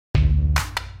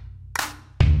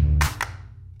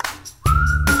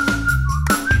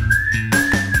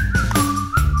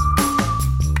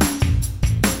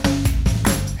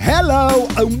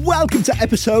and welcome to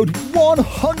episode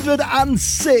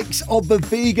 106 of the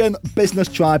Vegan Business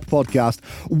Tribe podcast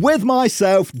with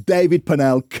myself, David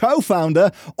Purnell,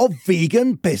 co-founder of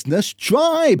Vegan Business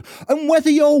Tribe. And whether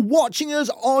you're watching us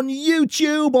on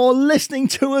YouTube or listening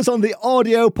to us on the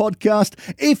audio podcast,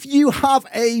 if you have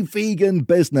a vegan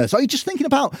business or you're just thinking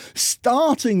about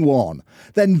starting one,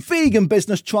 then Vegan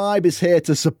Business Tribe is here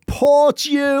to support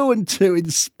you and to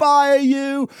inspire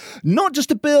you, not just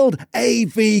to build a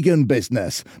vegan business,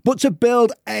 but to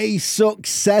build a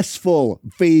successful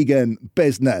vegan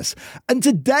business. And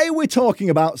today we're talking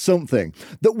about something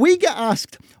that we get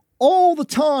asked all the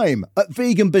time at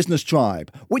Vegan Business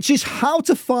Tribe, which is how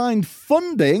to find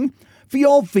funding for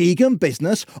your vegan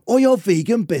business or your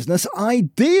vegan business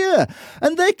idea.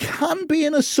 And there can be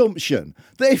an assumption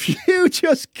that if you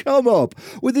just come up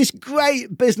with this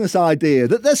great business idea,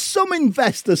 that there's some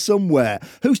investor somewhere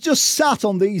who's just sat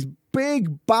on these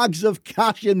big bags of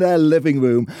cash in their living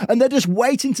room and they're just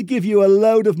waiting to give you a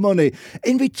load of money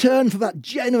in return for that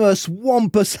generous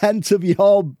 1% of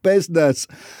your business.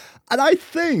 And I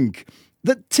think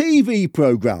that TV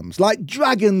programmes like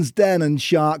Dragon's Den and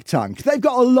Shark Tank, they've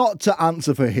got a lot to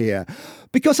answer for here.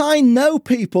 Because I know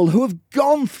people who have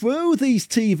gone through these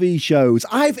TV shows.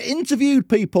 I've interviewed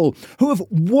people who have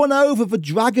won over the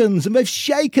dragons and they've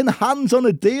shaken hands on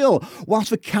a deal whilst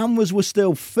the cameras were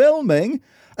still filming.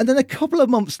 And then a couple of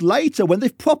months later, when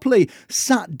they've properly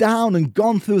sat down and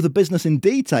gone through the business in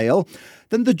detail,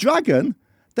 then the dragon,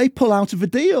 they pull out of the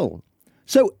deal.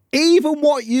 So even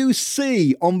what you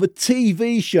see on the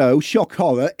TV show, shock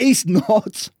horror, is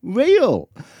not real.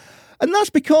 And that's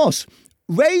because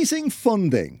raising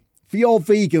funding for your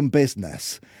vegan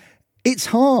business, it's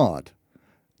hard.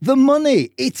 The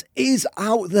money, it is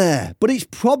out there, but it's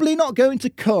probably not going to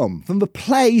come from the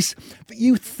place that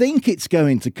you think it's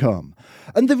going to come.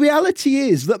 And the reality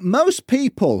is that most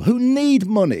people who need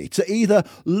money to either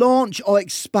launch or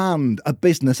expand a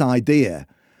business idea,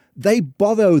 they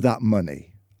borrow that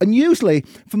money, and usually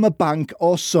from a bank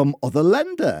or some other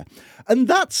lender. And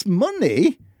that's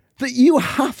money that you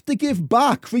have to give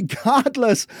back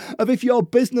regardless of if your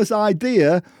business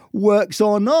idea works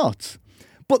or not.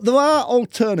 But there are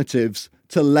alternatives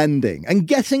to lending, and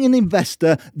getting an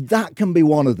investor, that can be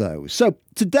one of those. So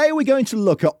today we're going to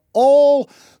look at all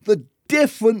the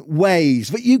different ways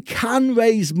that you can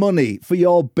raise money for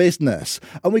your business.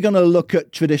 And we're going to look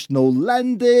at traditional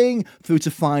lending, through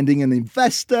to finding an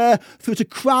investor, through to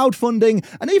crowdfunding,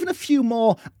 and even a few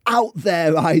more out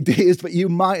there ideas that you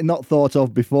might not thought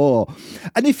of before.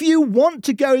 And if you want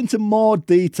to go into more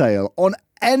detail on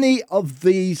any of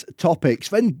these topics,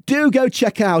 then do go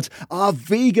check out our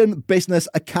Vegan Business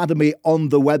Academy on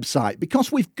the website,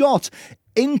 because we've got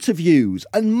interviews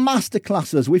and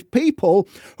masterclasses with people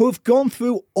who have gone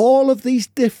through all of these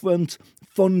different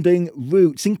funding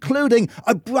routes, including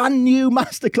a brand new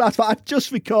masterclass that I've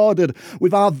just recorded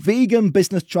with our Vegan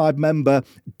Business Tribe member,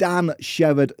 Dan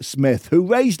Sherrod Smith, who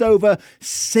raised over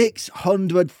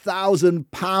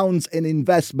 £600,000 in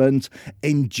investment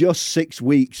in just 6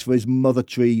 weeks for his Mother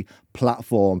Tree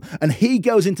platform. And he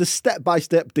goes into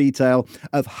step-by-step detail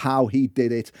of how he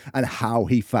did it and how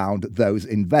he found those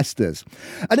investors.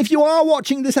 And if you are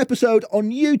watching this episode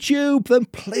on YouTube, then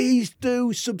please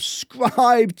do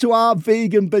subscribe to our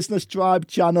Vegan Business Tribe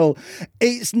channel.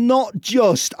 It's not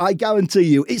just, I guarantee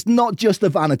you, it's not just a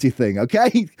vanity thing,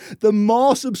 okay? The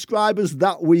more subscribers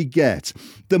that we get,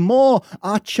 the more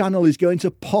our channel is going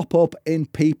to pop up in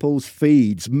people's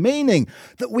feeds, meaning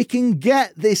that we can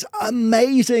get this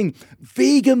amazing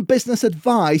vegan business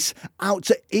advice out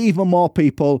to even more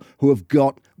people who have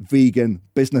got vegan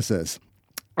businesses.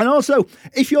 And also,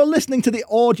 if you're listening to the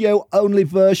audio-only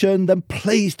version, then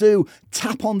please do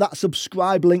tap on that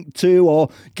subscribe link too, or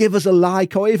give us a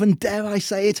like, or even, dare I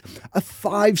say it, a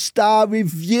 5-star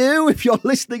review if you're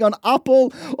listening on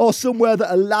Apple or somewhere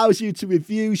that allows you to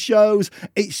review shows.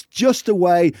 It's just a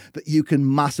way that you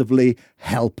can massively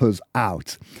help us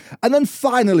out. And then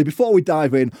finally, before we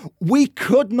dive in, we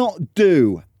could not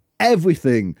do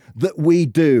everything that we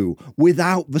do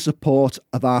without the support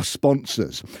of our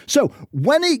sponsors. So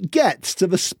when it gets to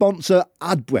the sponsor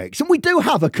ad breaks, and we do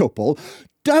have a couple,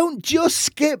 don't just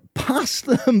skip past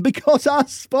them, because our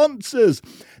sponsors,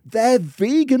 they're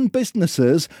vegan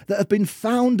businesses that have been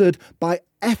founded by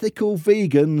ethical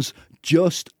vegans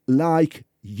just like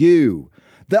you.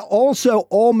 They're also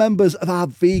all members of our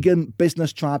Vegan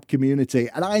Business Tribe community,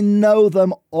 and I know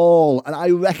them all, and I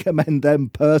recommend them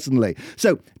personally.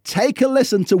 So take a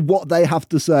listen to what they have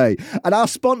to say. And our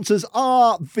sponsors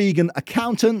are Vegan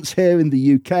Accountants here in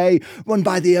the UK, run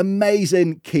by the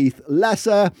amazing Keith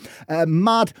Lesser,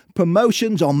 Mad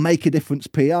Promotions or Make a Difference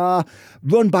PR,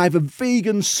 run by the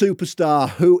vegan superstar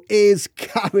who is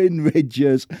Karen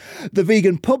Ridgers, the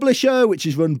Vegan Publisher, which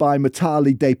is run by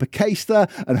Matali Depakesta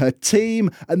and her team,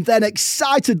 and then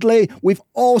excitedly we've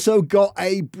also got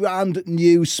a brand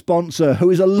new sponsor who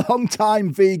is a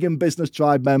long-time Vegan Business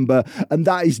Tribe member, and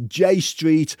that is Jay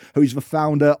Street, who is the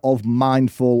founder of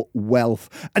Mindful Wealth.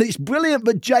 And it's brilliant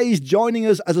that Jay is joining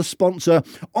us as a sponsor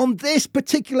on this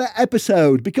particular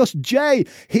episode because Jay,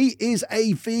 he is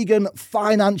a vegan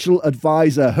financial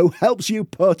advisor who helps you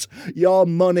put your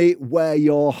money where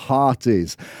your heart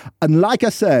is. And like I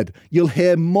said, you'll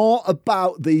hear more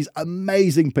about these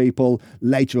amazing people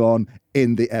later on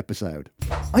in the episode.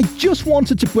 I just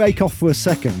wanted to break off for a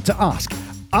second to ask,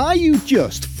 are you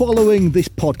just following this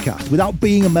podcast without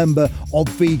being a member of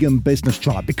Vegan Business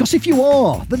Tribe? Because if you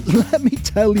are, then let me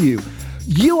tell you,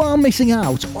 you are missing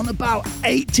out on about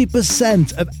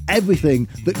 80% of everything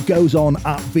that goes on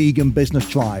at Vegan Business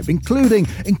Tribe, including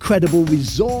incredible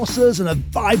resources and a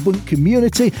vibrant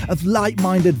community of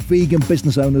like-minded vegan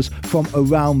business owners from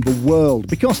around the world.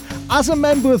 Because as a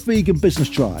member of Vegan Business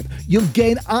Tribe, you'll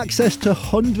gain access to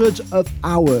hundreds of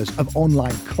hours of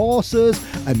online courses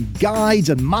and guides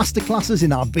and masterclasses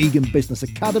in our Vegan Business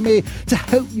Academy to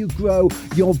help you grow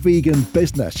your vegan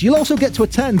business. You'll also get to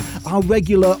attend our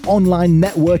regular online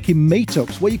networking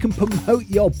meetups where you can promote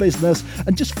your business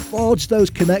and just forge those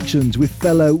connections with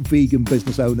fellow vegan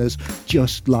business owners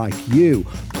just like you.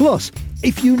 Plus,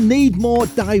 if you need more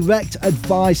direct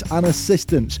advice and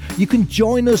assistance, you can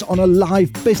join us on a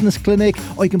live business clinic,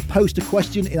 or you can post a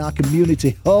question in our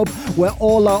community hub where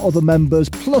all our other members,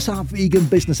 plus our vegan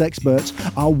business experts,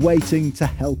 are waiting to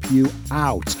help you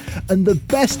out. And the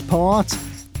best part,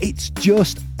 it's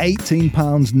just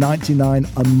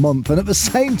 £18.99 a month. And at the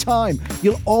same time,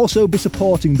 you'll also be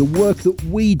supporting the work that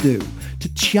we do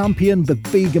to champion the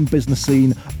vegan business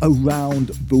scene around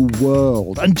the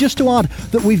world. And just to add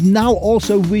that we've now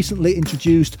also recently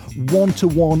introduced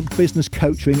one-to-one business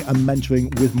coaching and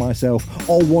mentoring with myself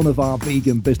or one of our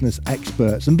vegan business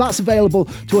experts. And that's available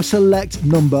to a select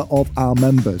number of our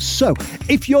members. So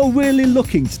if you're really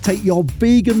looking to take your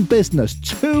vegan business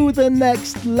to the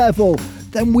next level,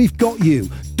 then we've got you.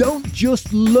 Don't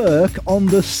just lurk on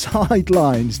the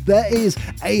sidelines. There is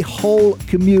a whole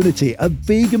community of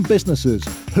vegan businesses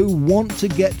who want to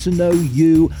get to know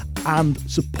you and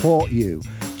support you.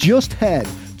 Just head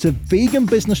to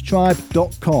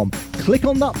veganbusinesstribe.com. Click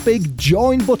on that big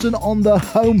join button on the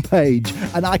homepage,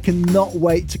 and I cannot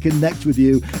wait to connect with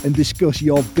you and discuss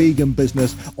your vegan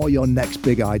business or your next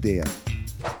big idea.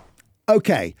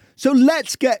 Okay, so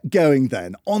let's get going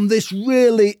then on this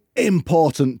really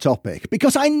important topic,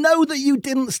 because I know that you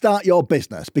didn't start your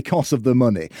business because of the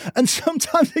money, and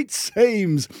sometimes it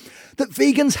seems that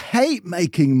vegans hate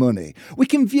making money. We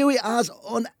can view it as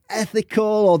unethical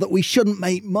or that we shouldn't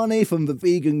make money from the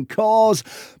vegan cause,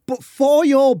 but for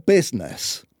your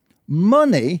business,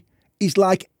 money is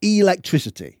like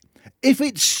electricity. If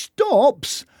it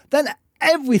stops, then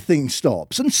everything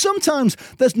stops. And sometimes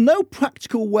there's no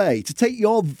practical way to take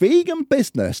your vegan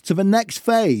business to the next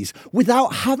phase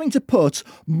without having to put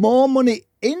more money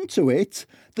into it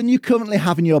than you currently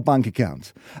have in your bank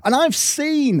account. And I've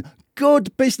seen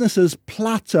good businesses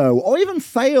plateau or even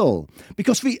fail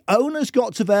because the owners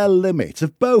got to their limit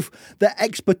of both their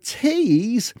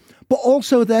expertise but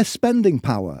also their spending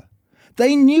power.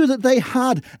 They knew that they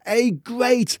had a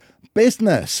great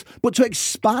business, but to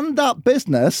expand that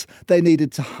business, they needed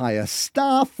to hire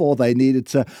staff, or they needed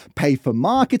to pay for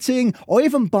marketing, or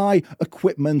even buy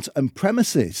equipment and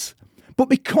premises. But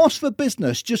because the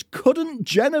business just couldn't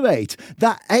generate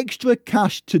that extra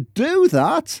cash to do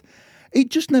that, it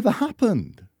just never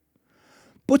happened.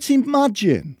 But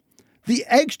imagine the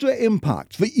extra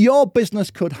impact that your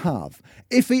business could have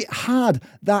if it had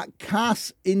that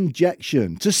cash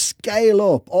injection to scale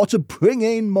up or to bring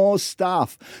in more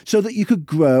staff so that you could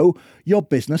grow your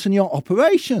business and your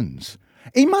operations.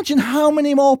 Imagine how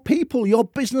many more people your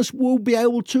business will be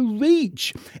able to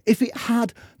reach if it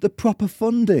had the proper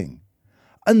funding.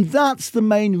 And that's the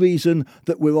main reason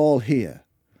that we're all here.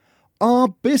 Our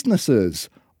businesses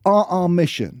are our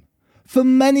mission. For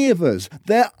many of us,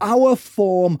 they're our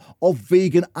form of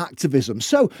vegan activism.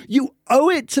 So you owe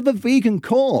it to the vegan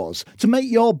cause to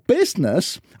make your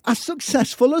business as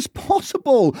successful as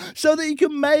possible so that you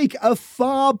can make a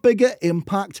far bigger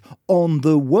impact on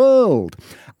the world.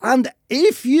 And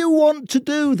if you want to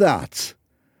do that,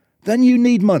 then you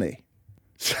need money.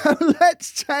 So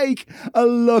let's take a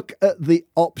look at the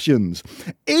options.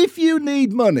 If you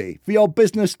need money for your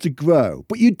business to grow,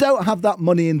 but you don't have that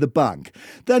money in the bank,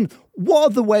 then what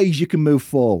are the ways you can move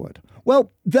forward?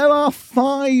 Well, there are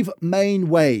 5 main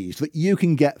ways that you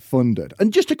can get funded.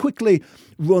 And just to quickly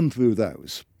run through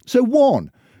those. So 1,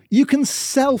 you can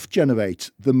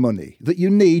self-generate the money that you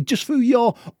need just through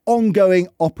your ongoing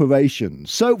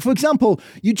operations. So, for example,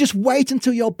 you just wait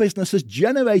until your business has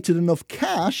generated enough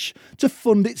cash to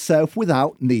fund itself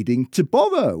without needing to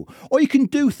borrow. Or you can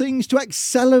do things to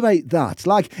accelerate that,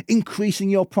 like increasing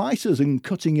your prices and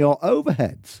cutting your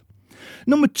overheads.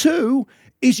 Number 2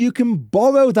 is you can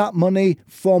borrow that money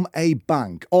from a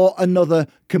bank or another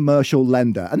commercial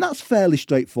lender, and that's fairly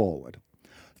straightforward.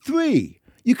 3,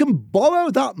 you can borrow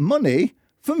that money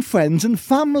from friends and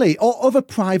family or other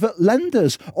private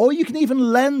lenders, or you can even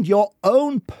lend your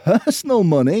own personal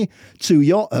money to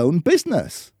your own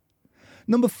business.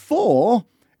 Number 4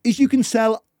 is you can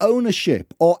sell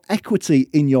ownership or equity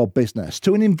in your business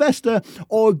to an investor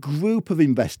or a group of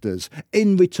investors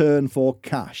in return for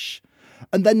cash.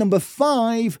 And then number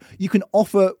 5, you can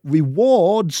offer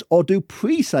rewards or do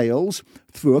pre-sales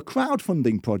through a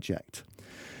crowdfunding project.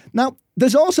 Now,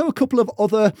 there's also a couple of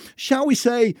other, shall we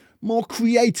say, more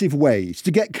creative ways to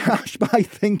get cash by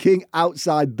thinking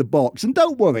outside the box. And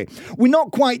don't worry, we're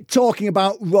not quite talking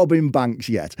about robbing banks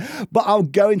yet, but I'll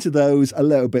go into those a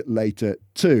little bit later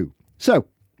too. So,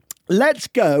 let's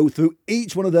go through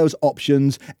each one of those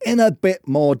options in a bit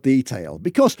more detail,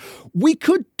 because we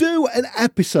could do an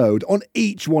episode on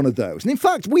each one of those. And in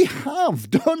fact, we have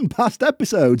done past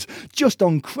episodes just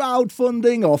on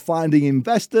crowdfunding or finding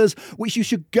investors, which you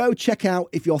should go check out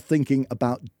if you're thinking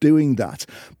about doing that.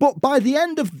 But by the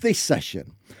end of this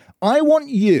session, I want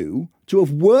you to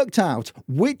have worked out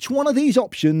which one of these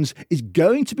options is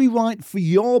going to be right for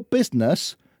your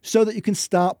business so that you can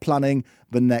start planning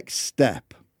the next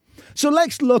step. So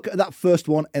let's look at that first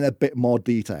one in a bit more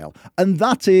detail, and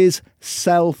that is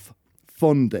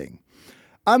self-funding.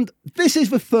 And this is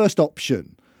the first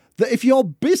option, that if your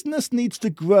business needs to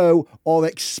grow or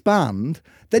expand,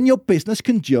 then your business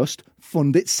can just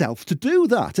fund itself to do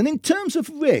that. And in terms of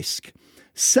risk,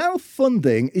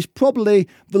 self-funding is probably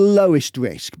the lowest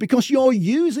risk because you're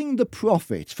using the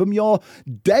profit from your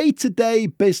day-to-day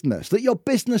business that your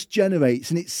business generates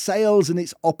in its sales and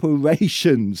its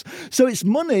operations. So it's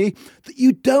money that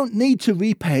you don't need to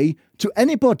repay to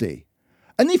anybody.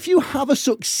 And if you have a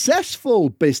successful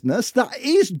business that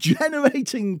is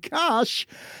generating cash,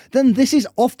 then this is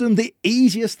often the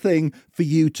easiest thing for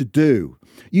you to do.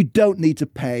 You don't need to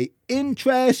pay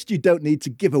interest, you don't need to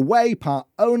give away part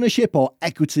ownership or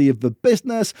equity of the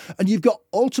business, and you've got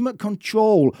ultimate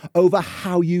control over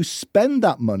how you spend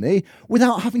that money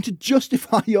without having to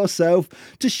justify yourself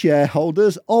to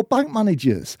shareholders or bank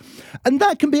managers. And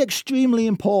that can be extremely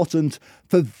important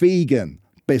for vegan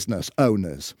business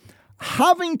owners.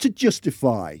 Having to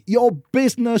justify your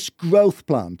business growth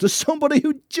plan to somebody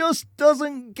who just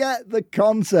doesn't get the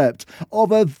concept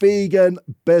of a vegan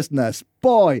business,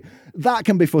 boy, that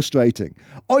can be frustrating.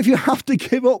 Or if you have to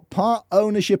give up part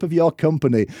ownership of your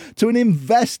company to an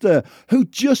investor who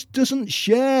just doesn't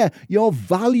share your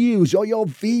values or your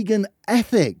vegan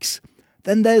ethics,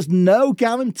 then there's no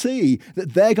guarantee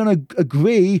that they're going to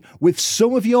agree with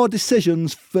some of your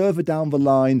decisions further down the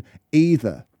line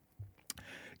either.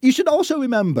 You should also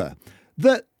remember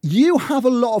that you have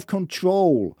a lot of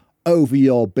control over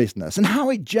your business and how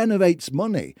it generates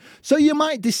money. So you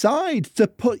might decide to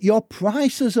put your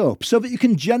prices up so that you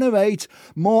can generate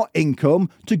more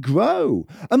income to grow.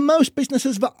 And most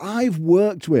businesses that I've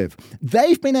worked with,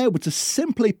 they've been able to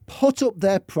simply put up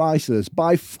their prices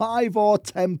by 5 or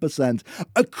 10%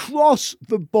 across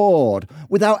the board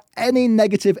without any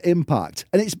negative impact.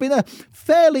 And it's been a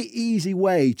fairly easy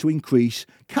way to increase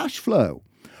cash flow.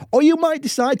 Or you might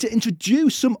decide to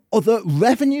introduce some other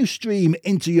revenue stream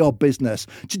into your business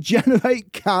to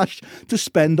generate cash to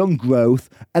spend on growth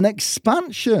and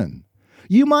expansion.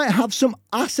 You might have some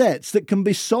assets that can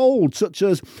be sold, such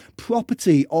as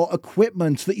property or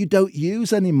equipment that you don't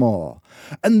use anymore.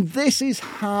 And this is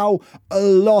how a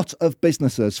lot of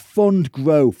businesses fund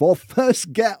growth or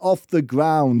first get off the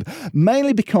ground,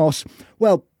 mainly because,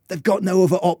 well, they've got no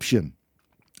other option.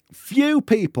 Few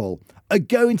people are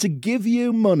going to give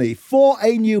you money for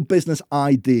a new business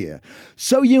idea.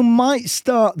 So you might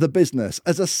start the business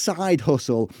as a side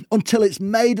hustle until it's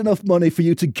made enough money for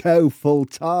you to go full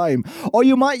time. Or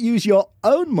you might use your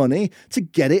own money to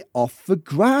get it off the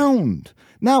ground.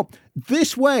 Now,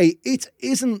 this way, it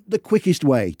isn't the quickest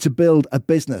way to build a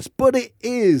business, but it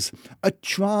is a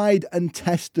tried and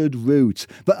tested route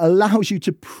that allows you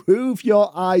to prove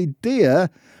your idea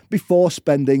before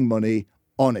spending money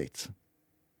on it.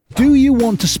 Do you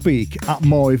want to speak at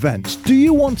more events? Do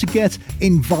you want to get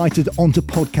invited onto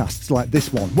podcasts like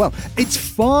this one? Well, it's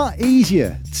far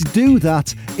easier to do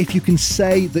that if you can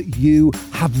say that you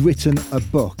have written a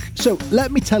book. So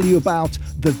let me tell you about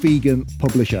The Vegan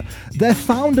Publisher. Their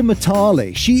founder,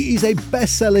 Mitali, she is a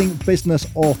best-selling business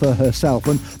author herself.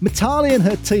 And Mitali and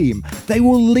her team, they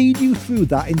will lead you through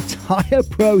that entire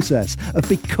process of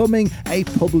becoming a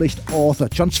published author,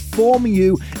 transforming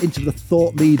you into the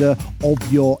thought leader of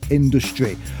your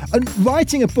industry. And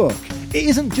writing a book, it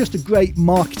isn't just a great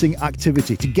marketing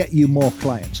activity to get you more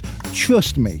clients.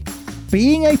 Trust me,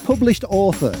 being a published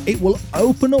author, it will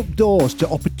open up doors to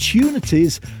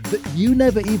opportunities that you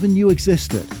never even knew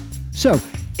existed. So,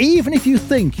 even if you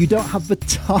think you don't have the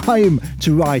time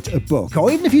to write a book,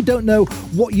 or even if you don't know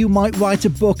what you might write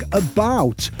a book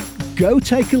about, go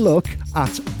take a look at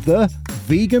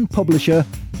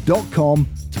theveganpublisher.com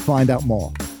to find out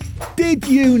more. Did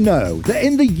you know that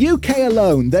in the UK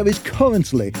alone there is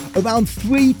currently around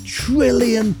 £3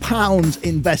 trillion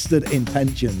invested in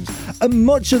pensions? And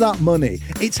much of that money,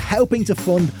 it's helping to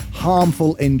fund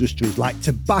harmful industries like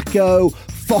tobacco,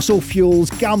 fossil fuels,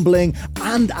 gambling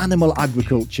and animal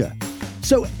agriculture.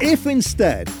 So if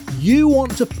instead you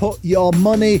want to put your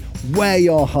money where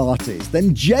your heart is,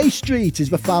 then Jay Street is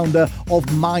the founder of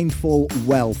Mindful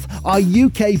Wealth, our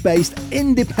UK-based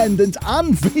independent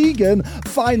and vegan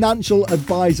financial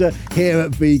advisor here at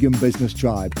Vegan Business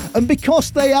Tribe. And because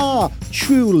they are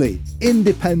truly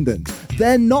independent,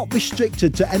 they're not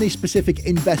restricted to any specific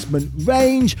investment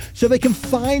range, so they can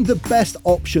find the best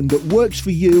option that works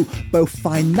for you both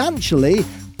financially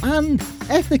and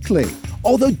ethically.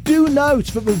 Although do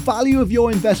note that the value of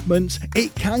your investments,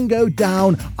 it can go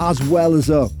down as well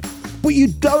as up. But you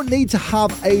don't need to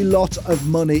have a lot of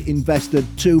money invested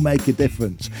to make a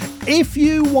difference. If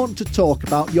you want to talk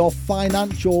about your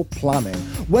financial planning,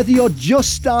 whether you're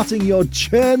just starting your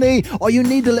journey or you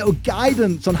need a little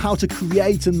guidance on how to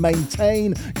create and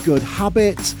maintain good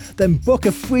habits, then book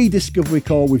a free discovery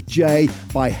call with Jay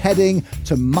by heading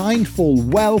to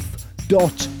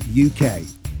mindfulwealth.uk.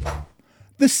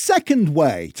 The second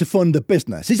way to fund a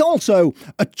business is also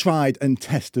a tried and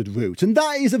tested route, and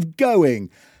that is of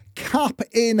going cap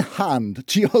in hand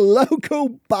to your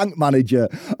local bank manager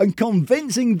and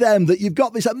convincing them that you've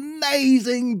got this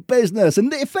amazing business,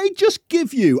 and if they just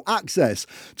give you access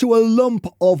to a lump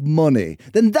of money,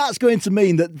 then that's going to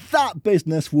mean that that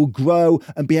business will grow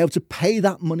and be able to pay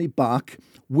that money back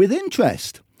with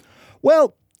interest.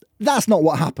 Well, that's not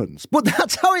what happens, but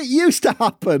that's how it used to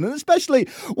happen, and especially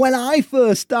when I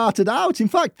first started out. In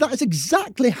fact, that is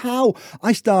exactly how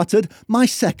I started my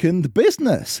second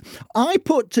business. I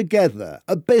put together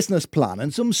a business plan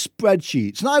and some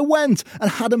spreadsheets, and I went and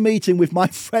had a meeting with my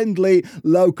friendly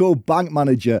local bank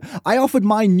manager. I offered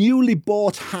my newly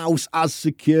bought house as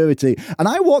security, and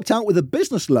I walked out with a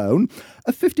business loan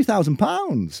of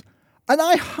 £50,000. And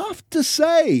I have to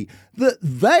say that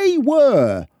they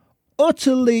were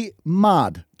utterly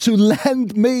mad to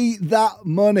lend me that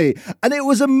money, and it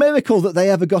was a miracle that they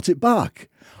ever got it back.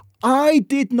 I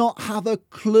did not have a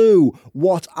clue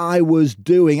what I was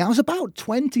doing. I was about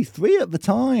 23 at the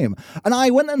time, and I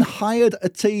went and hired a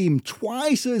team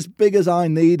twice as big as I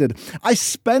needed. I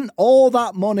spent all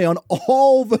that money on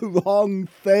all the wrong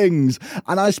things,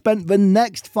 and I spent the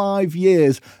next 5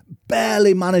 years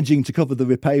barely managing to cover the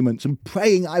repayments and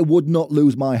praying I would not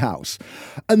lose my house.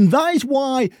 And that is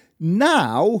why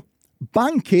now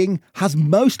banking has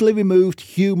mostly removed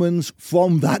humans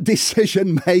from that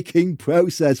decision-making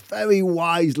process, very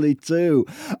wisely too.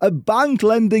 A bank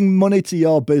lending money to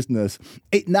your business,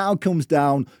 it now comes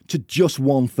down to just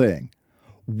one thing: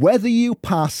 whether you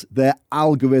pass their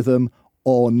algorithm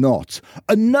or not.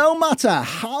 And no matter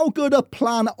how good a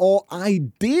plan or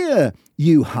idea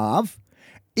you have,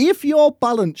 if your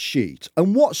balance sheet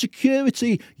and what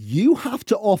security you have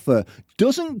to offer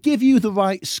doesn't give you the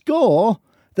right score,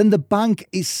 then the bank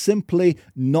is simply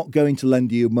not going to lend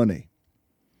you money.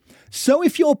 So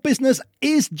if your business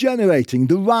is generating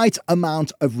the right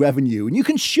amount of revenue and you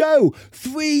can show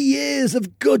 3 years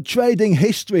of good trading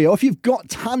history, or if you've got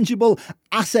tangible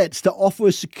assets to offer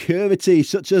as security,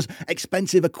 such as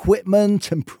expensive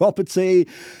equipment and property,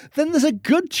 then there's a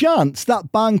good chance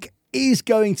that bank is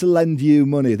going to lend you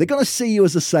money. They're going to see you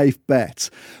as a safe bet.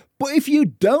 But if you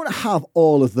don't have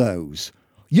all of those,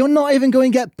 you're not even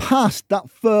going to get past that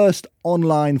first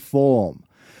online form.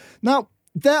 Now,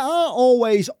 There are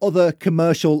always other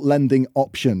commercial lending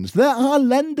options. There are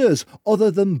lenders other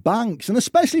than banks, and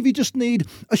especially if you just need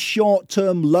a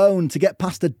short-term loan to get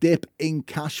past a dip in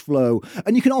cash flow.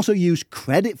 And you can also use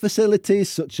credit facilities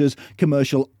such as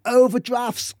commercial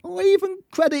overdrafts or even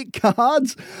credit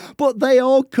cards, but they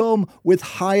all come with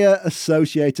higher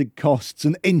associated costs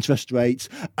and interest rates,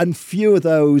 and few of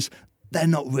those, they're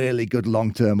not really good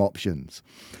long-term options.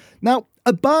 Now,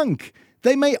 a bank,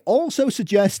 they may also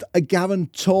suggest a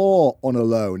guarantor on a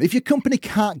loan if your company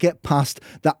can't get past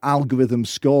the algorithm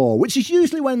score, which is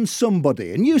usually when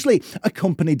somebody, and usually a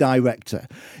company director,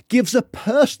 gives a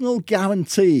personal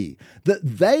guarantee that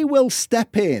they will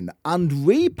step in and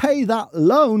repay that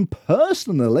loan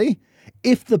personally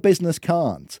if the business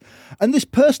can't. And this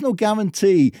personal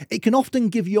guarantee, it can often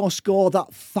give your score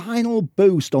that final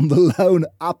boost on the loan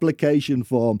application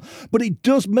form. But it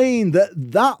does mean that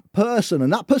that person,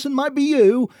 and that person might be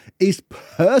you, is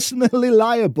personally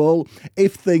liable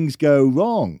if things go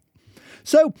wrong.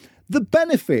 So the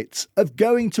benefits of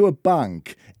going to a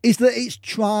bank is that it's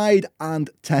tried and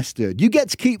tested. You get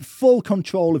to keep full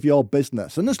control of your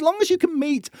business. And as long as you can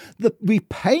meet the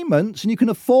repayments and you can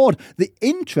afford the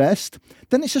interest,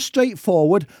 then it's a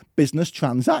straightforward business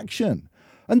transaction.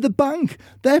 And the bank,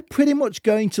 they're pretty much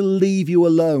going to leave you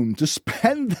alone to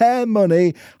spend their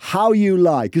money how you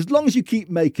like, as long as you keep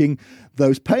making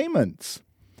those payments.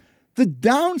 The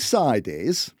downside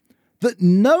is that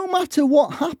no matter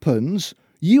what happens,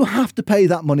 you have to pay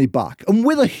that money back, and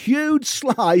with a huge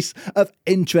slice of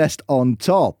interest on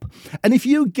top. And if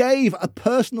you gave a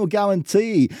personal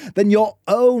guarantee, then your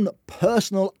own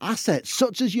personal assets,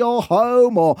 such as your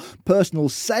home or personal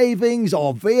savings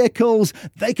or vehicles,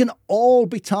 they can all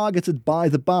be targeted by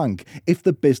the bank if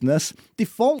the business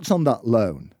defaults on that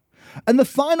loan. And the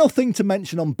final thing to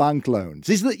mention on bank loans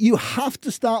is that you have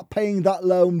to start paying that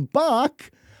loan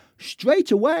back straight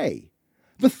away.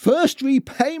 The first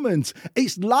repayment,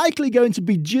 it's likely going to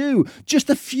be due just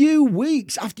a few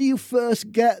weeks after you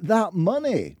first get that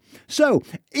money. So,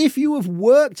 if you have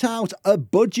worked out a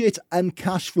budget and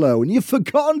cash flow and you've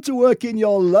forgotten to work in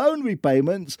your loan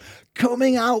repayments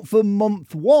coming out for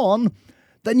month one,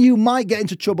 then you might get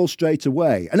into trouble straight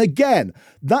away. And again,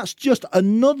 that's just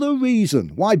another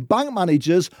reason why bank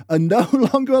managers are no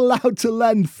longer allowed to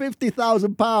lend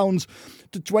 £50,000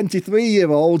 to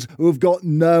 23-year-olds who have got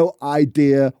no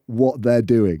idea what they're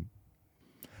doing.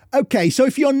 Okay, so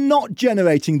if you're not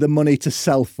generating the money to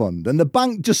self-fund and the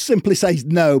bank just simply says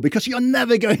no because you're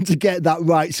never going to get that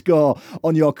right score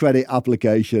on your credit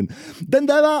application, then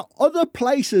there are other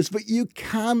places that you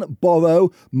can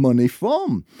borrow money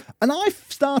from. And I've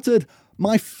started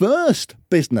my first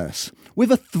business with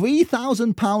a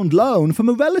 £3,000 loan from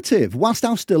a relative whilst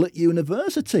I was still at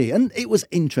university, and it was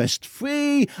interest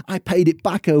free. I paid it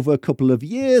back over a couple of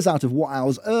years out of what I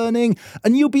was earning,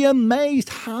 and you'll be amazed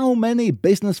how many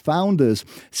business founders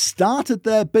started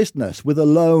their business with a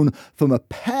loan from a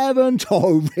parent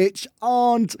or a rich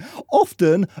aunt,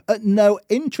 often at no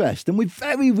interest and with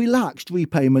very relaxed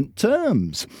repayment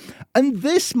terms. And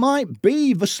this might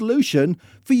be the solution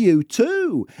for you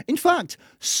too. In fact,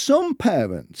 some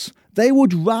parents, they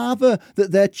would rather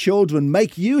that their children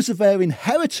make use of their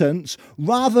inheritance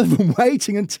rather than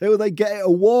waiting until they get it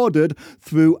awarded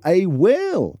through a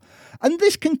will. And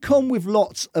this can come with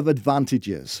lots of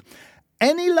advantages.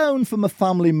 Any loan from a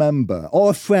family member or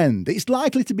a friend, it's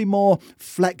likely to be more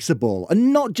flexible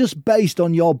and not just based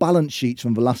on your balance sheets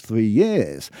from the last 3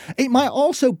 years. It might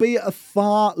also be at a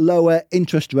far lower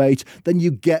interest rate than you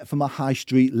get from a high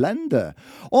street lender.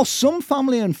 Or some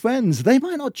family and friends, they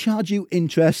might not charge you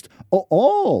interest at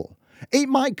all. It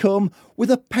might come with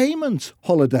a payment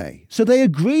holiday. So they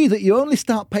agree that you only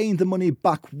start paying the money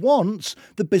back once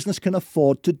the business can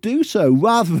afford to do so,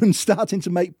 rather than starting to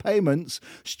make payments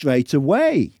straight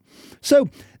away. So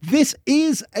this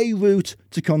is a route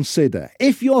to consider.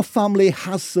 If your family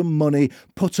has some money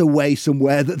put away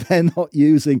somewhere that they're not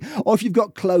using, or if you've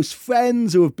got close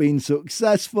friends who have been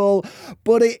successful,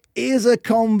 but it is a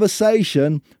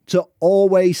conversation to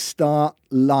always start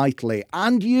lightly.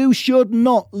 And you should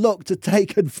not look to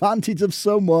take advantage of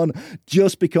someone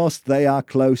just because they are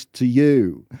close to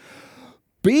you.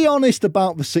 Be honest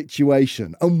about the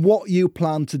situation and what you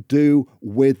plan to do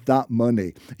with that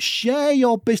money. Share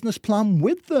your business plan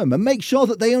with them and make sure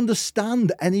that they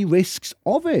understand any risks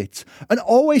of it. And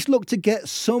always look to get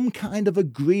some kind of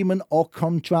agreement or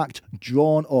contract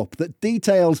drawn up that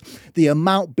details the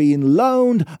amount being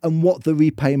loaned and what the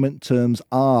repayment terms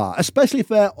are, especially if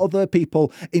there are other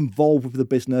people involved with the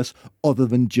business other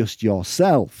than just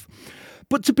yourself.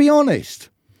 But to be honest,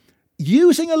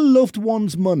 using a loved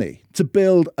one's money to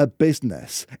build a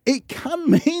business, it can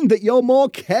mean that you're more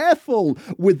careful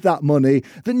with that money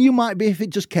than you might be if it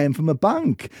just came from a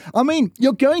bank. I mean,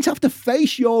 you're going to have to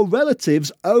face your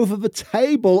relatives over the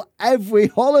table every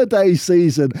holiday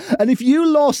season. And if you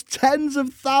lost tens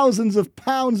of thousands of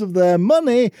pounds of their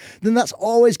money, then that's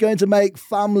always going to make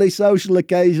family social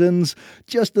occasions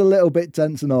just a little bit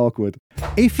tense and awkward.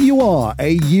 If you are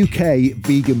a UK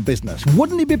vegan business,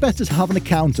 wouldn't it be better to have an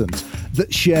accountant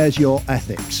that shares your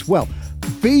ethics? Well,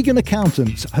 vegan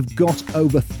accountants have got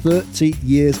over 30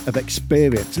 years of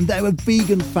experience and they're a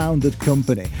vegan-founded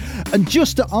company. And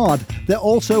just to add, they're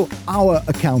also our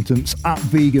accountants at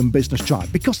Vegan Business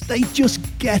Tribe because they just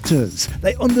get us.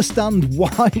 They understand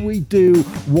why we do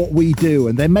what we do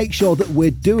and they make sure that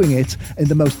we're doing it in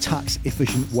the most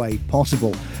tax-efficient way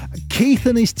possible. Keith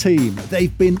and his team,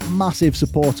 they've been massive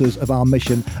supporters of our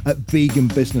mission at Vegan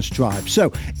Business Tribe.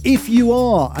 So if you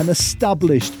are an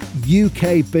established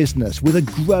UK business with a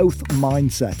growth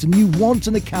mindset and you want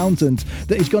an accountant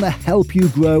that is going to help you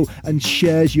grow and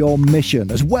shares your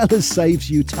mission as well as saves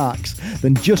you tax,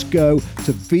 then just go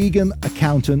to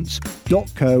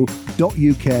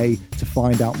veganaccountants.co.uk to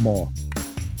find out more.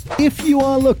 If you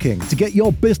are looking to get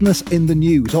your business in the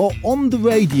news or on the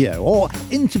radio or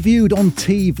interviewed on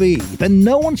TV, then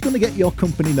no one's going to get your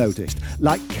company noticed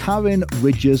like Karen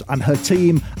Ridgers and her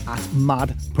team at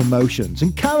Mad Promotions.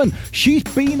 And Karen, she's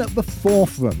been at the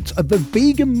forefront of the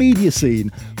vegan media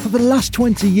scene for the last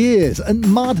 20 years. And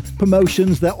Mad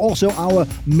Promotions, they're also our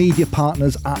media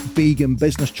partners at Vegan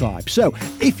Business Tribe. So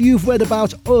if you've read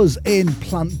about us in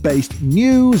Plant-Based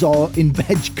News or in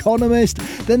Vegconomist,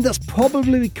 then that's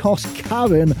probably because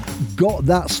Karen got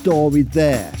that story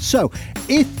there. So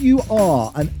if you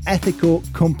are an ethical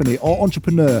company or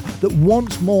entrepreneur that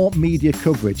wants more media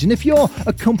coverage, and if you're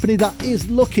a company that is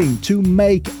looking to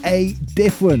make a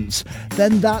difference,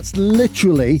 then that's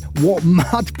literally what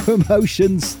Mad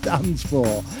Promotions stands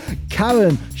for.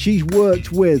 Karen, she's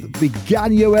worked with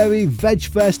Veganuary,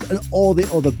 VegFest and all the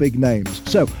other big names.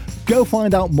 So go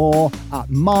find out more at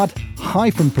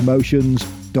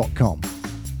mad-promotions.com.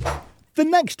 The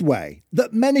next way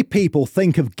that many people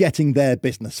think of getting their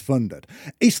business funded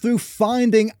is through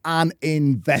finding an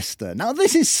investor. Now,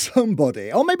 this is somebody,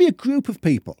 or maybe a group of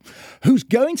people, who's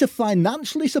going to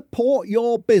financially support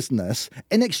your business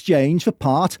in exchange for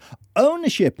part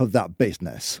ownership of that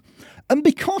business. And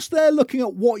because they're looking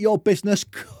at what your business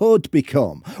could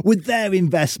become with their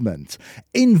investment,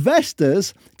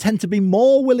 investors tend to be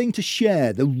more willing to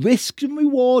share the risks and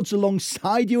rewards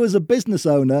alongside you as a business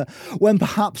owner when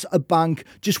perhaps a bank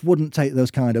just wouldn't take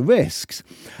those kind of risks.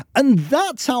 And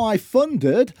that's how I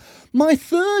funded my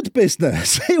third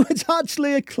business. It was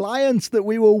actually a client that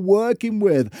we were working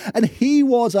with, and he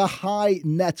was a high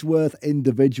net worth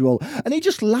individual, and he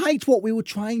just liked what we were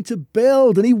trying to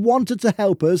build, and he wanted to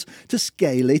help us to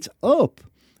scale it up.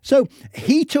 So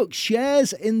he took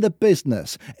shares in the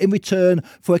business in return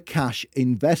for a cash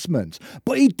investment.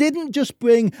 But he didn't just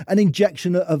bring an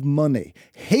injection of money.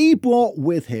 He brought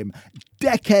with him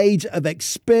decades of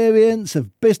experience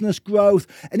of business growth,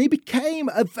 and he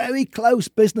became a very close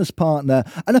business partner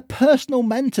and a personal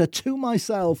mentor to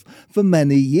myself for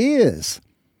many years.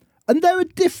 And there are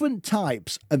different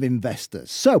types of investors.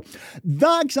 So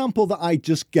that example that I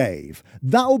just gave,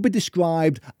 that will be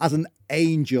described as an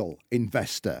angel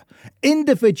investor.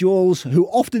 Individuals who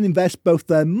often invest both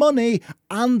their money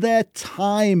and their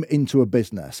time into a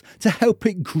business to help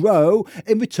it grow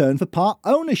in return for part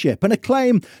ownership and a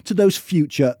claim to those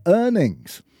future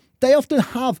earnings. They often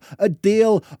have a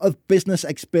deal of business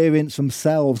experience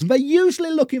themselves, and they're usually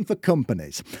looking for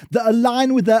companies that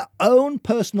align with their own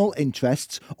personal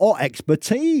interests or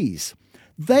expertise.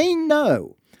 They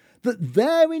know that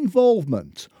their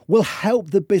involvement will help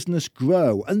the business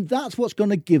grow, and that's what's going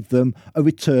to give them a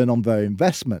return on their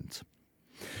investment.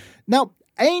 Now,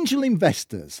 angel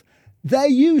investors, they're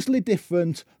usually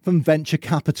different from venture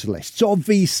capitalists or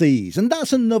VCs, and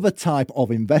that's another type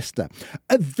of investor.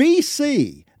 A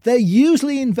VC, they're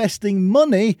usually investing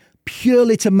money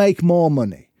purely to make more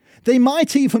money. They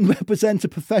might even represent a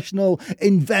professional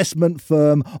investment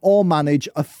firm or manage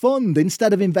a fund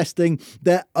instead of investing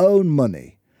their own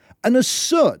money. And as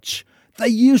such, they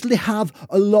usually have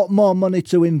a lot more money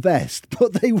to invest,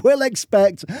 but they will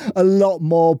expect a lot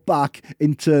more back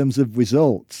in terms of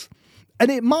results. And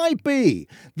it might be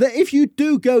that if you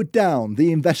do go down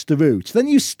the investor route, then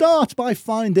you start by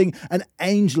finding an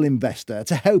angel investor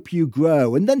to help you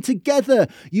grow. And then together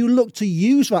you look to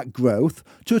use that growth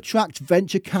to attract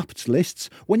venture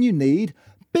capitalists when you need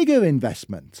bigger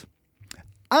investment.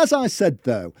 As I said,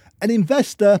 though, an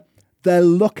investor, they're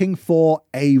looking for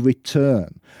a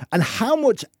return. And how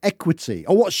much equity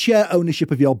or what share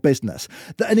ownership of your business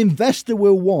that an investor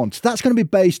will want, that's going to be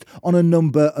based on a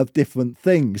number of different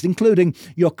things, including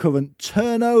your current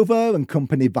turnover and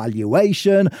company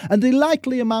valuation and the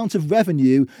likely amount of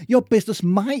revenue your business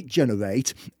might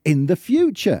generate in the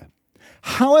future.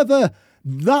 However,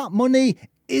 that money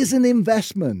is an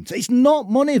investment. It's not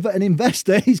money that an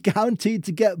investor is guaranteed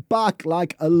to get back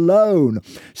like a loan.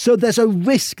 So there's a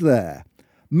risk there,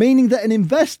 meaning that an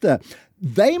investor,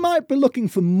 they might be looking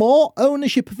for more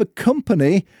ownership of a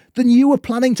company than you were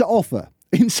planning to offer.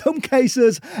 In some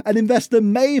cases, an investor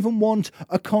may even want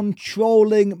a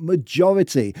controlling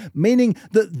majority, meaning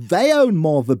that they own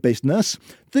more of the business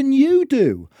than you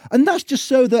do. And that's just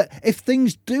so that if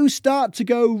things do start to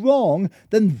go wrong,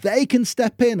 then they can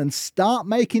step in and start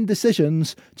making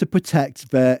decisions to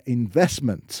protect their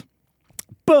investment.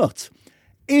 But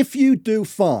if you do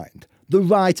find the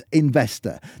right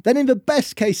investor, then in the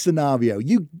best case scenario,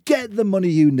 you get the money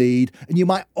you need, and you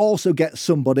might also get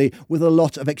somebody with a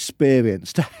lot of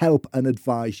experience to help and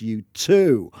advise you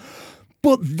too.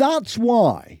 But that's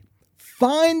why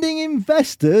finding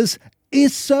investors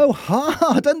is so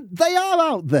hard, and they are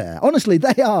out there. Honestly,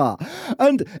 they are.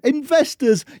 And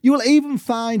investors, you will even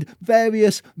find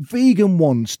various vegan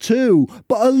ones too,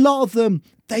 but a lot of them,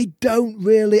 they don't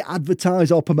really advertise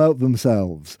or promote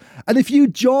themselves. And if you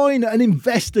join an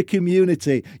investor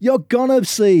community, you're gonna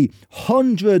see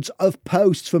hundreds of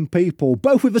posts from people,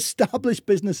 both with established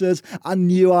businesses and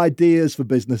new ideas for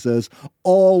businesses,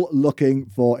 all looking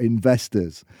for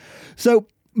investors. So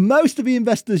most of the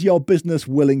investors your business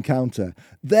will encounter,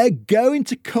 they're going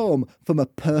to come from a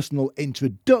personal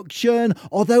introduction,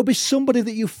 or there'll be somebody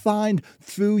that you find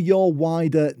through your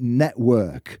wider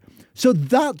network. So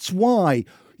that's why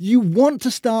you want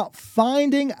to start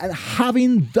finding and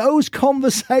having those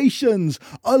conversations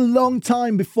a long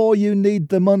time before you need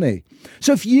the money.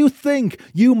 So if you think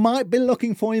you might be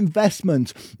looking for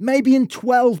investment, maybe in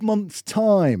 12 months'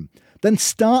 time, then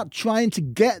start trying to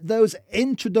get those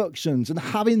introductions and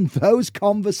having those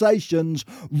conversations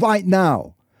right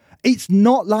now. It's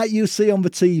not like you see on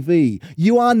the TV.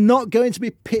 You are not going to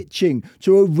be pitching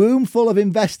to a room full of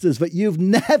investors that you've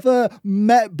never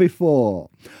met before.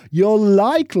 You're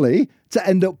likely to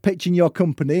end up pitching your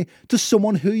company to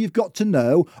someone who you've got to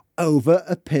know over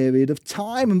a period of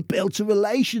time and built a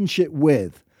relationship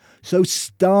with. So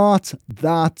start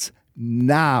that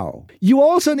now. You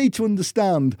also need to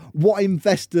understand what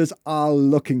investors are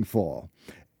looking for.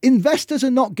 Investors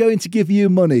are not going to give you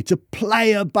money to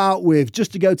play about with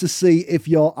just to go to see if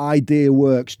your idea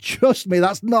works. Trust me,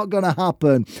 that's not going to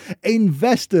happen.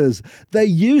 Investors, they're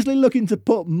usually looking to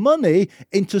put money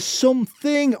into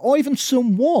something or even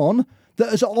someone that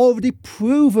has already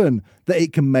proven that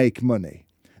it can make money.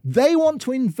 They want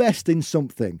to invest in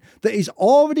something that is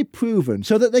already proven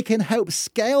so that they can help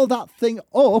scale that thing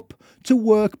up to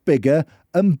work bigger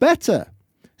and better.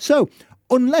 So,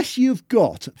 unless you've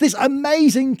got this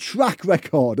amazing track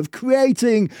record of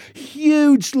creating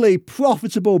hugely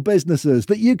profitable businesses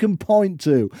that you can point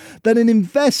to, then an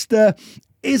investor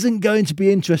isn't going to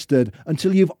be interested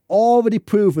until you've already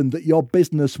proven that your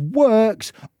business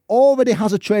works, already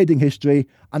has a trading history,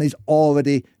 and is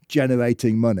already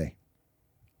generating money.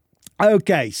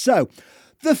 Okay, so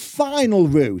the final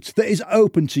route that is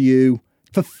open to you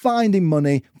for finding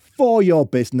money for your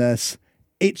business,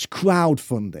 it's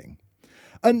crowdfunding.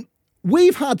 And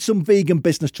we've had some Vegan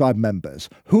Business Tribe members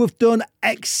who have done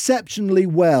exceptionally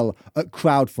well at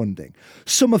crowdfunding.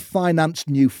 Some have financed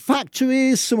new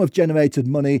factories, some have generated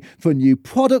money for a new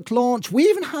product launch. We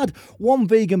even had one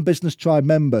Vegan Business Tribe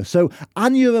member, so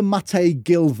Anya and Mate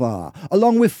Gilvar,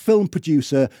 along with film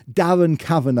producer Darren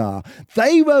Kavanagh.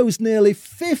 They rose nearly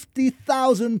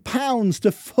 £50,000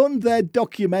 to fund their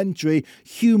documentary,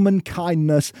 Human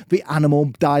Kindness, The Animal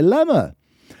Dilemma.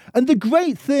 And the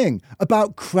great thing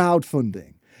about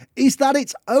crowdfunding is that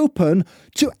it's open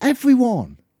to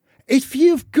everyone. If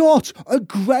you've got a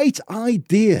great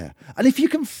idea, and if you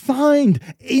can find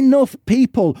enough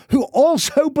people who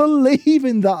also believe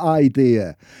in that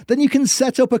idea, then you can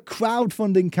set up a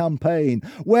crowdfunding campaign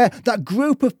where that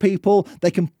group of people,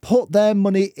 they can put their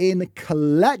money in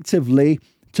collectively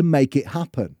to make it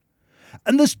happen.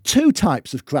 And there's two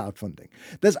types of crowdfunding.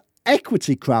 There's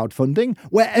equity crowdfunding,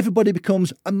 where everybody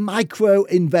becomes a micro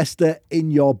investor in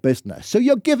your business. So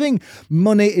you're giving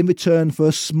money in return for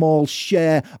a small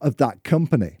share of that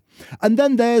company. And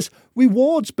then there's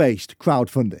rewards-based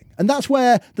crowdfunding. And that's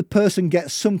where the person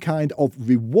gets some kind of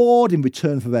reward in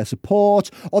return for their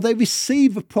support, or they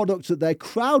receive the product that they're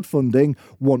crowdfunding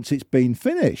once it's been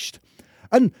finished.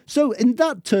 And so in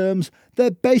that terms,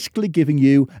 they're basically giving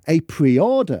you a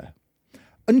pre-order.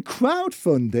 And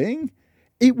crowdfunding,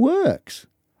 it works,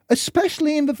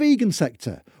 especially in the vegan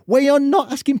sector, where you're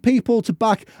not asking people to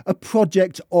back a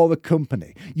project or a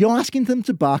company. You're asking them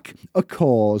to back a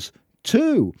cause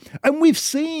too. And we've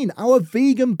seen our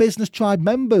Vegan Business Tribe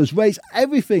members raise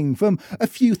everything from a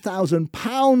few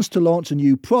 £1,000s to launch a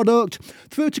new product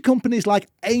through to companies like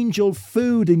Angel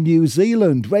Food in New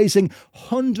Zealand raising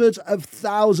hundreds of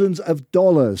thousands of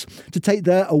dollars to take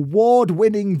their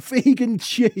award-winning vegan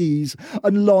cheese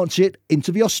and launch it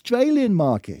into the Australian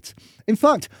market. In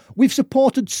fact, we've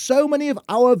supported so many of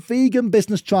our Vegan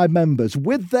Business Tribe members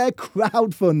with their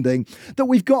crowdfunding that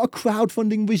we've got a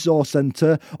crowdfunding resource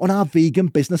centre on our Vegan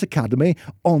Business Academy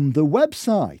on the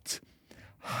website.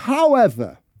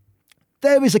 However,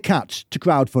 there is a catch to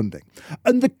crowdfunding,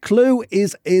 and the clue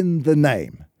is in the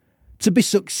name. To be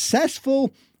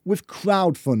successful with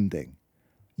crowdfunding,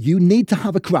 you need to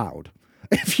have a crowd.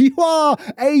 If you are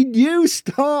a new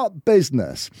start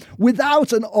business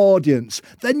without an audience,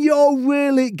 then you're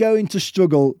really going to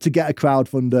struggle to get a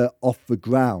crowdfunder off the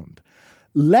ground.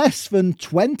 Less than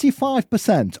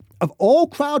 25% of all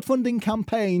crowdfunding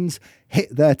campaigns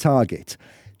hit their target.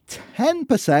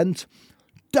 10%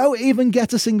 don't even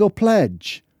get a single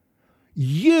pledge.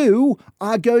 You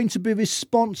are going to be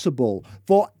responsible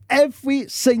for every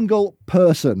single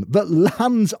person that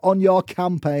lands on your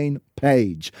campaign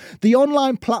page. The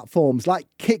online platforms like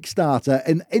Kickstarter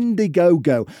and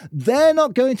Indiegogo, they're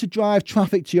not going to drive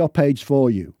traffic to your page for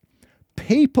you.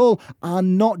 People are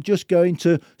not just going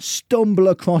to stumble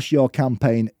across your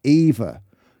campaign either.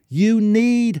 You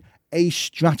need a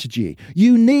strategy.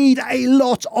 You need a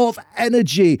lot of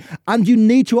energy, and you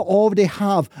need to already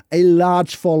have a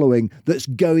large following that's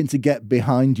going to get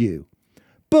behind you.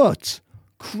 But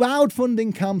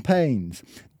crowdfunding campaigns,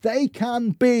 they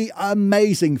can be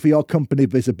amazing for your company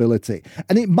visibility.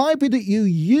 And it might be that you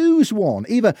use one,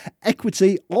 either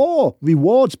equity or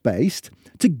rewards-based,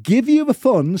 to give you the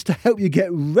funds to help you get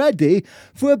ready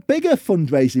for a bigger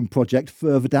fundraising project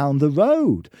further down the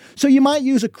road. So you might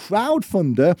use a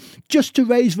crowdfunder just to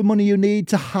raise the money you need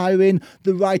to hire in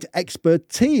the right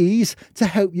expertise to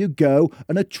help you go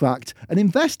and attract an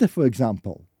investor, for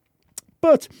example.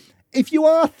 But if you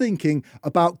are thinking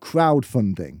about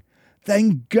crowdfunding,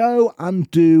 then go and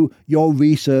do your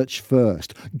research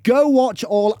first. Go watch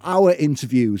all our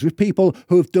interviews with people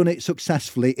who have done it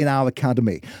successfully in our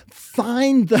academy.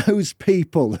 Find those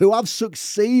people who have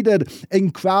succeeded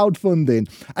in crowdfunding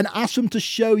and ask them to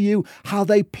show you how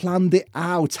they planned it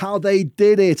out, how they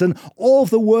did it, and all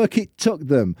the work it took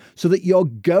them, so that you're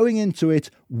going into it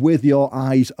with your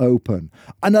eyes open.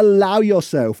 And allow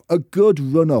yourself a good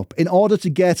run-up in order to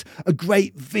get a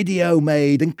great video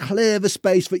made and clear the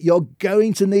space that you're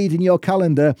going to need in your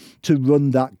calendar to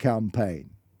run that campaign.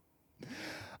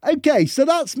 Okay, so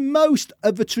that's most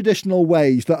of the traditional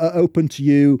ways that are open to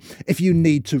you if you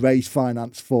need to raise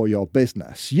finance for your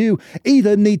business. You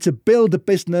either need to build a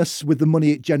business with the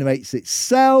money it generates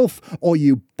itself, or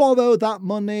you borrow that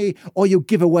money, or you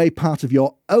give away part of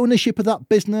your ownership of that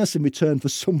business in return for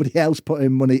somebody else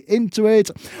putting money into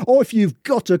it. Or if you've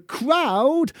got a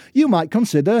crowd, you might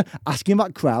consider asking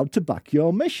that crowd to back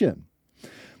your mission.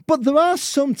 But there are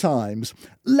sometimes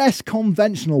less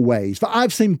conventional ways that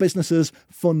I've seen businesses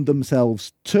fund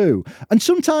themselves too. And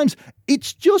sometimes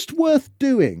it's just worth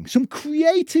doing some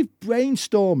creative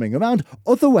brainstorming around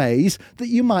other ways that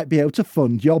you might be able to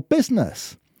fund your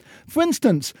business. For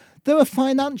instance, there are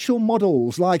financial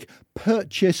models like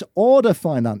purchase order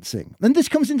financing. And this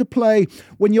comes into play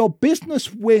when your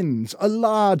business wins a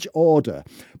large order,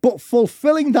 but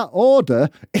fulfilling that order,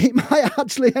 it might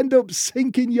actually end up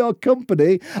sinking your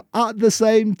company at the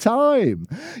same time.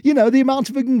 You know, the amount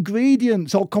of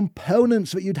ingredients or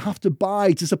components that you'd have to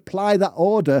buy to supply that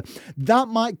order, that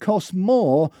might cost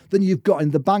more than you've got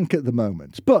in the bank at the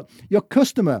moment. But your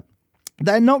customer,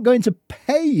 they're not going to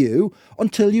pay you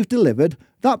until you've delivered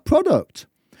that product.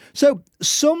 So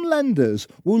some lenders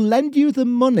will lend you the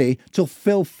money to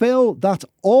fulfill that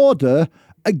order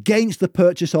against the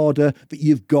purchase order that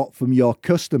you've got from your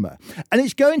customer. And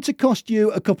it's going to cost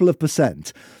you a couple of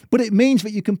 %, but it means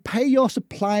that you can pay your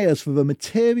suppliers for the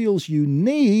materials you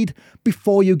need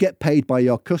before you get paid by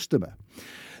your customer.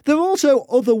 There are also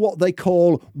other what they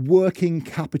call working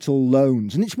capital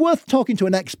loans, and it's worth talking to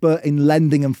an expert in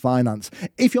lending and finance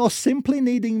if you're simply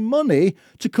needing money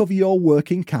to cover your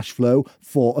working cash flow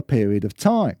for a period of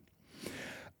time.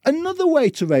 Another way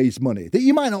to raise money that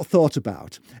you might not have thought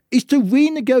about is to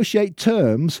renegotiate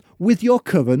terms with your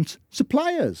current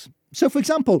suppliers. So, for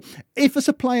example, if a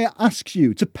supplier asks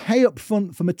you to pay up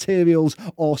front for materials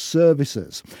or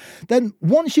services, then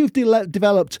once you've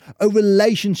developed a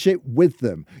relationship with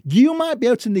them, you might be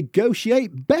able to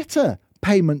negotiate better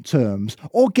payment terms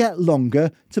or get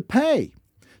longer to pay.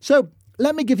 So,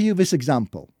 let me give you this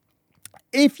example.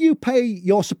 If you pay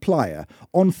your supplier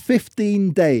on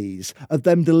 15 days of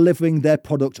them delivering their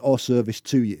product or service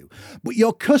to you, but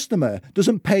your customer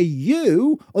doesn't pay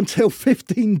you until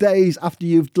 15 days after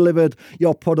you've delivered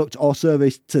your product or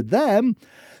service to them,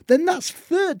 then that's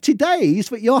 30 days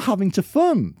that you're having to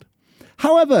fund.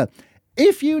 However,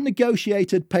 if you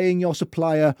negotiated paying your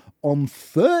supplier on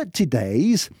 30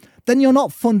 days, then you're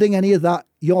not funding any of that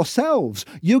yourselves.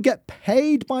 You get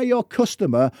paid by your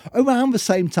customer around the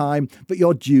same time that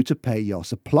you're due to pay your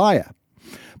supplier.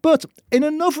 But in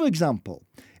another example,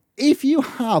 if you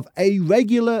have a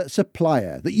regular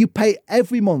supplier that you pay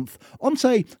every month on,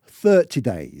 say, 30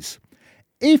 days,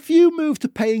 if you move to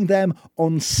paying them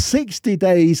on 60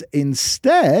 days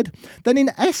instead, then in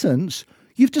essence,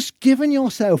 you've just given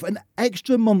yourself an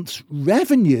extra month's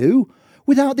revenue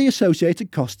without the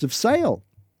associated cost of sale.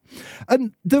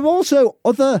 And there are also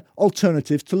other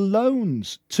alternatives to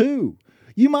loans too.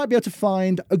 You might be able to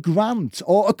find a grant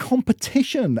or a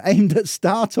competition aimed at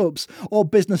startups or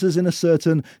businesses in a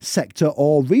certain sector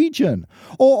or region.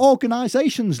 Or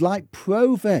organisations like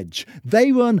ProVeg.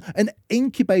 They run an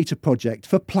incubator project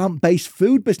for plant-based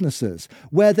food businesses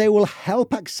where they will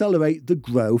help accelerate the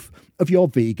growth of your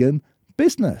vegan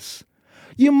business.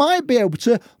 You might be able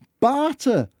to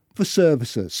barter for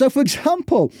services. So, for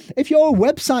example, if you're a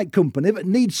website company that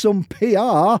needs some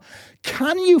PR,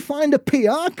 can you find a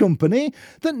PR company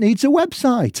that needs a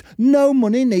website? No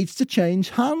money needs to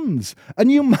change hands.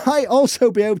 And you might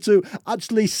also be able to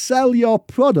actually sell your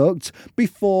product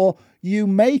before you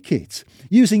make it,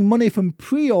 using money from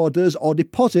pre-orders or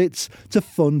deposits to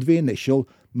fund the initial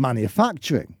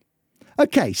manufacturing.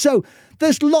 Okay, so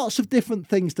there's lots of different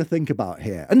things to think about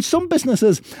here. And some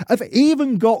businesses have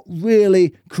even got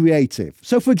really creative.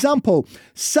 So, for example,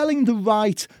 selling the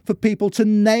right for people to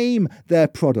name their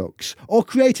products or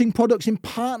creating products in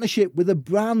partnership with a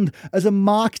brand as a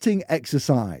marketing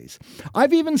exercise.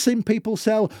 I've even seen people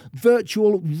sell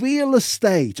virtual real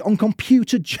estate on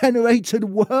computer-generated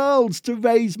worlds to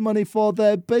raise money for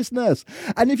their business.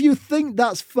 And if you think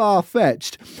that's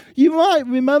far-fetched, you might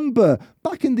remember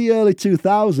back in the early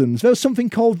 2000s, there was something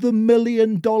called the $1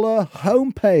 Million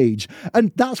Homepage.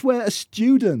 And that's where a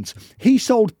student, he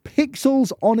sold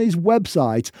pixels on his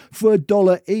website for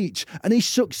 $1 each. And he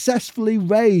successfully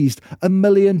raised $1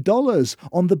 million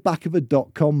on the back of a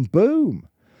dot-com boom.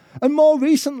 And more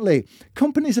recently,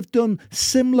 companies have done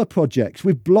similar projects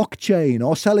with blockchain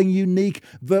or selling unique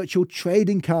virtual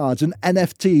trading cards and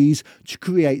NFTs to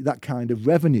create that kind of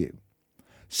revenue.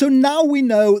 So now we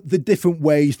know the different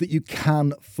ways that you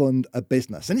can fund a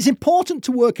business. And it's important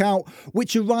to work out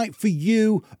which are right for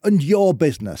you and your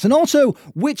business, and also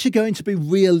which are going to be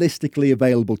realistically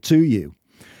available to you.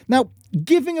 Now,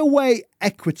 giving away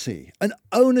equity and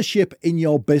ownership in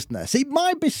your business, it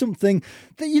might be something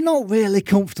that you're not really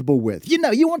comfortable with. You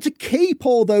know, you want to keep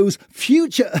all those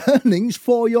future earnings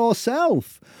for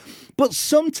yourself. But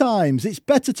sometimes it's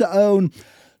better to own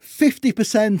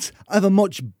 50% of a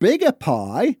much bigger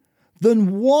pie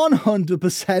than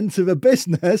 100% of a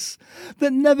business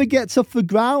that never gets off the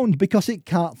ground because it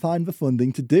can't find the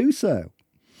funding to do so.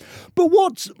 But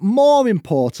what's more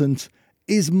important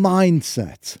is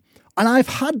mindset. And I've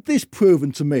had this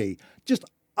proven to me just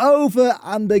over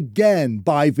and again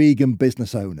by vegan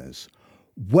business owners.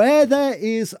 Where there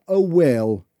is a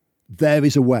will, there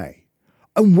is a way.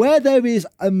 And where there is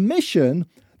a mission,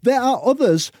 there are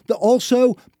others that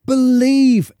also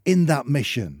believe in that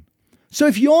mission. So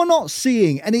if you're not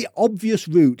seeing any obvious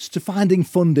routes to finding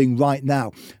funding right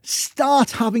now,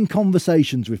 start having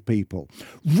conversations with people.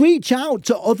 Reach out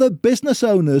to other business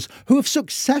owners who have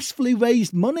successfully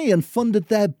raised money and funded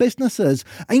their businesses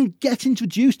and get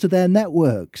introduced to their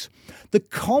networks. The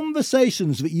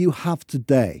conversations that you have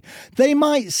today, they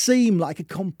might seem like a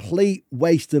complete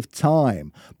waste of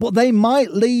time, but they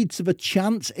might lead to the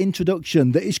chance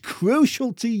introduction that is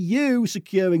crucial to you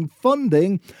securing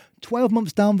funding 12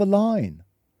 months down the line.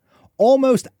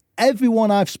 Almost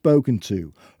everyone I've spoken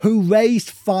to who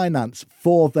raised finance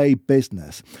for their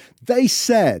business, they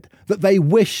said that they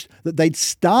wished that they'd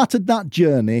started that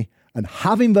journey and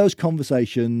having those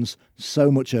conversations so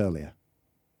much earlier.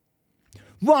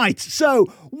 Right,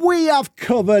 so we have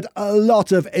covered a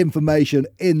lot of information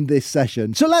in this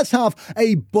session. So let's have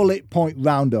a bullet point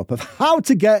roundup of how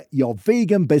to get your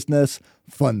vegan business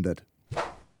funded.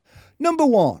 Number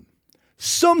 1.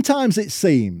 Sometimes it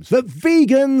seems that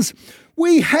vegans,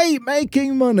 we hate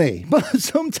making money, but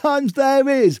sometimes there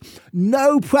is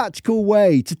no practical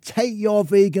way to take your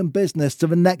vegan business to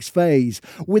the next phase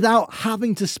without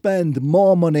having to spend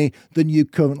more money than you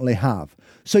currently have.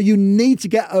 So you need to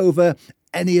get over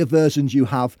any aversions you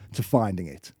have to finding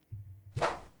it.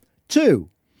 2.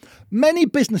 Many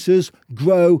businesses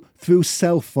grow through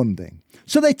self-funding.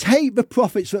 So they take the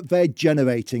profits that they're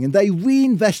generating and they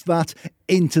reinvest that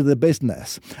into the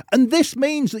business. And this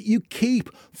means that you keep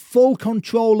full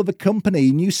control of the company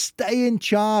and you stay in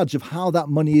charge of how that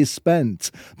money is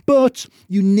spent. But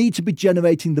you need to be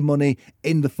generating the money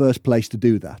in the first place to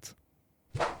do that.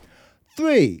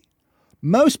 3.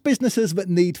 Most businesses that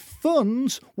need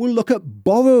funds will look at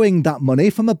borrowing that money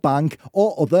from a bank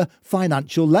or other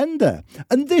financial lender.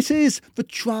 And this is the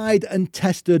tried and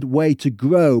tested way to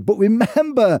grow. But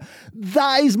remember,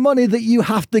 that is money that you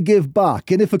have to give back.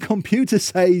 And if a computer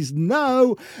says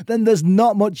no, then there's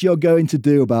not much you're going to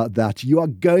do about that. You are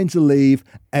going to leave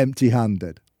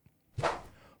empty-handed.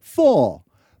 4.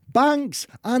 Banks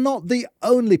are not the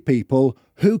only people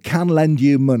who can lend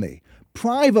you money.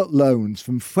 Private loans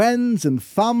from friends and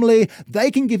family,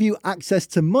 they can give you access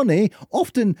to money,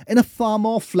 often in a far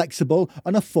more flexible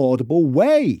and affordable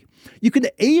way. You can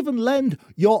even lend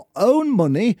your own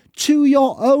money to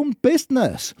your own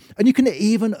business, and you can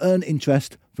even earn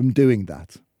interest from doing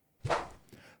that.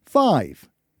 5.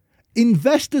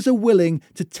 Investors are willing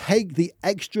to take the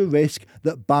extra risk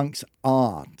that banks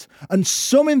aren't. And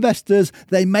some investors,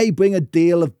 they may bring a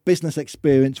deal of business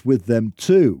experience with them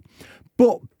too.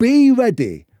 But be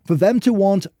ready for them to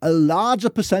want a larger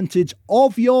percentage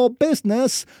of your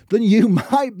business than you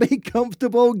might be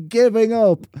comfortable giving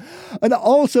up. And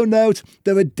also note,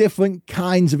 there are different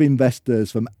kinds of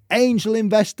investors, from angel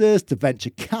investors to venture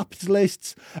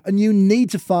capitalists, and you need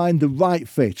to find the right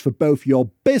fit for both your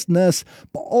business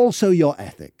but also your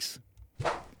ethics.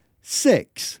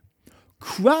 6.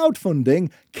 Crowdfunding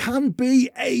can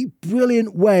be a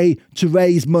brilliant way to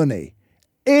raise money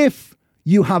if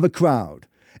you have a crowd.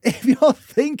 If you're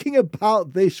thinking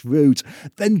about this route,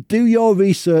 then do your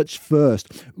research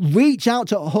first. Reach out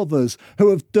to others who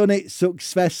have done it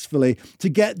successfully to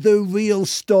get the real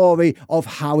story of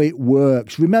how it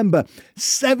works. Remember,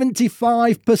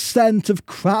 75% of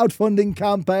crowdfunding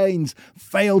campaigns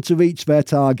fail to reach their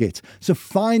target. So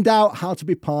find out how to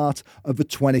be part of the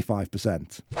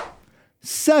 25%.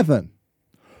 7.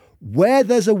 Where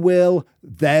there's a will,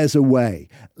 there's a way.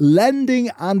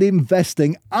 Lending and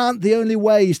investing aren't the only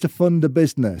ways to fund a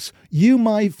business. You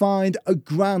might find a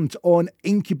grant or an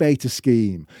incubator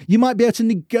scheme. You might be able to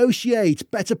negotiate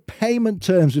better payment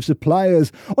terms with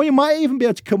suppliers, or you might even be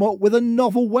able to come up with a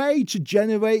novel way to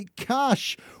generate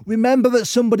cash. Remember that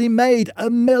somebody made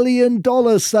 $1 million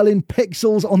selling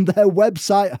pixels on their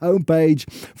website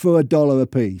homepage for $1 a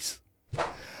piece.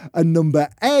 And number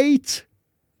 8,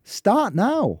 start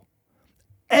now.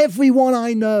 Everyone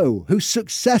I know who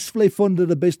successfully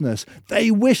funded a business,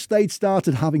 they wish they'd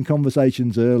started having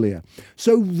conversations earlier.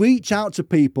 So reach out to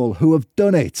people who have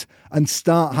done it and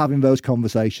start having those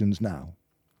conversations now.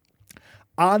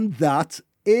 And that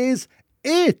is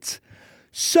it.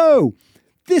 So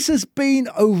this has been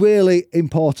a really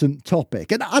important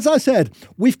topic. And as I said,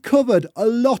 we've covered a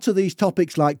lot of these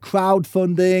topics like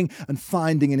crowdfunding and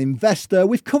finding an investor.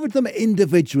 We've covered them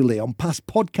individually on past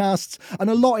podcasts and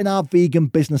a lot in our Vegan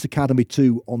Business Academy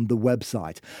too on the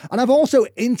website. And I've also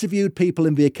interviewed people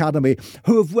in the Academy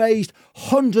who have raised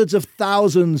hundreds of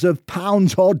thousands of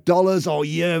pounds or dollars or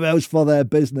euros for their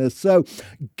business. So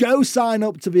go sign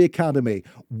up to the Academy,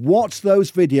 watch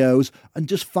those videos and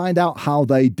just find out how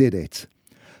they did it.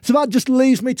 So that just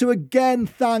leaves me to again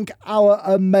thank our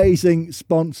amazing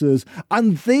sponsors.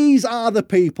 And these are the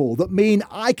people that mean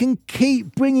I can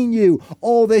keep bringing you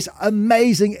all this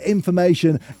amazing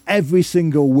information every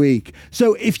single week.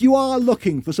 So if you are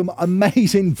looking for some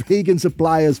amazing vegan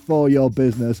suppliers for your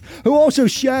business who also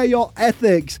share your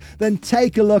ethics, then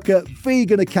take a look at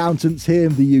Vegan Accountants here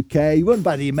in the UK, run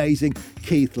by the amazing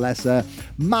Keith Lesser,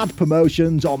 Mad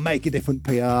Promotions or Make a Different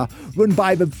PR, run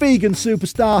by the vegan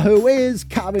superstar who is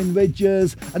Karen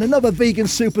Ridgers, and another vegan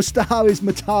superstar is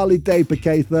Matali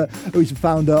Depakatha, who's the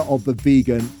founder of The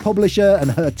Vegan Publisher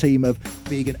and her team of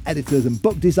vegan editors and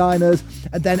book designers.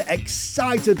 And then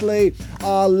excitedly,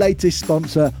 our latest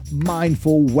sponsor,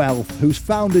 Mindful Wealth, whose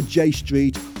founder Jay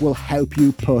Street will help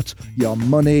you put your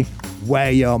money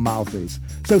where your mouth is.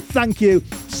 So thank you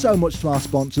so much to our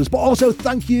sponsors, but also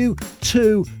thank you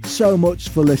too so much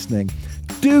for listening.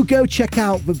 do go check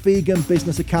out the Vegan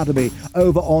Business Academy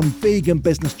over on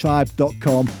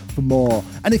veganbusinesstribe.com for more.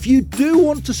 And if you do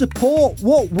want to support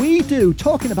what we do,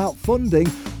 talking about funding,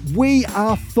 we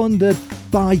are funded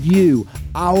by you,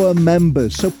 our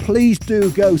members. So please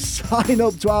do go sign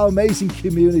up to our amazing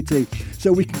community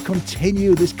so we can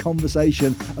continue this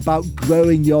conversation about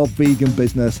growing your vegan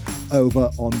business over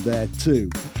on there too.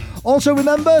 Also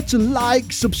remember to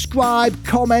like, subscribe,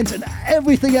 comment and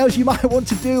everything else you might want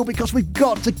to do, because we've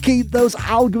got to keep those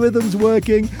algorithms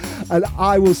working. And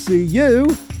I will see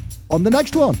you on the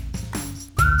next one.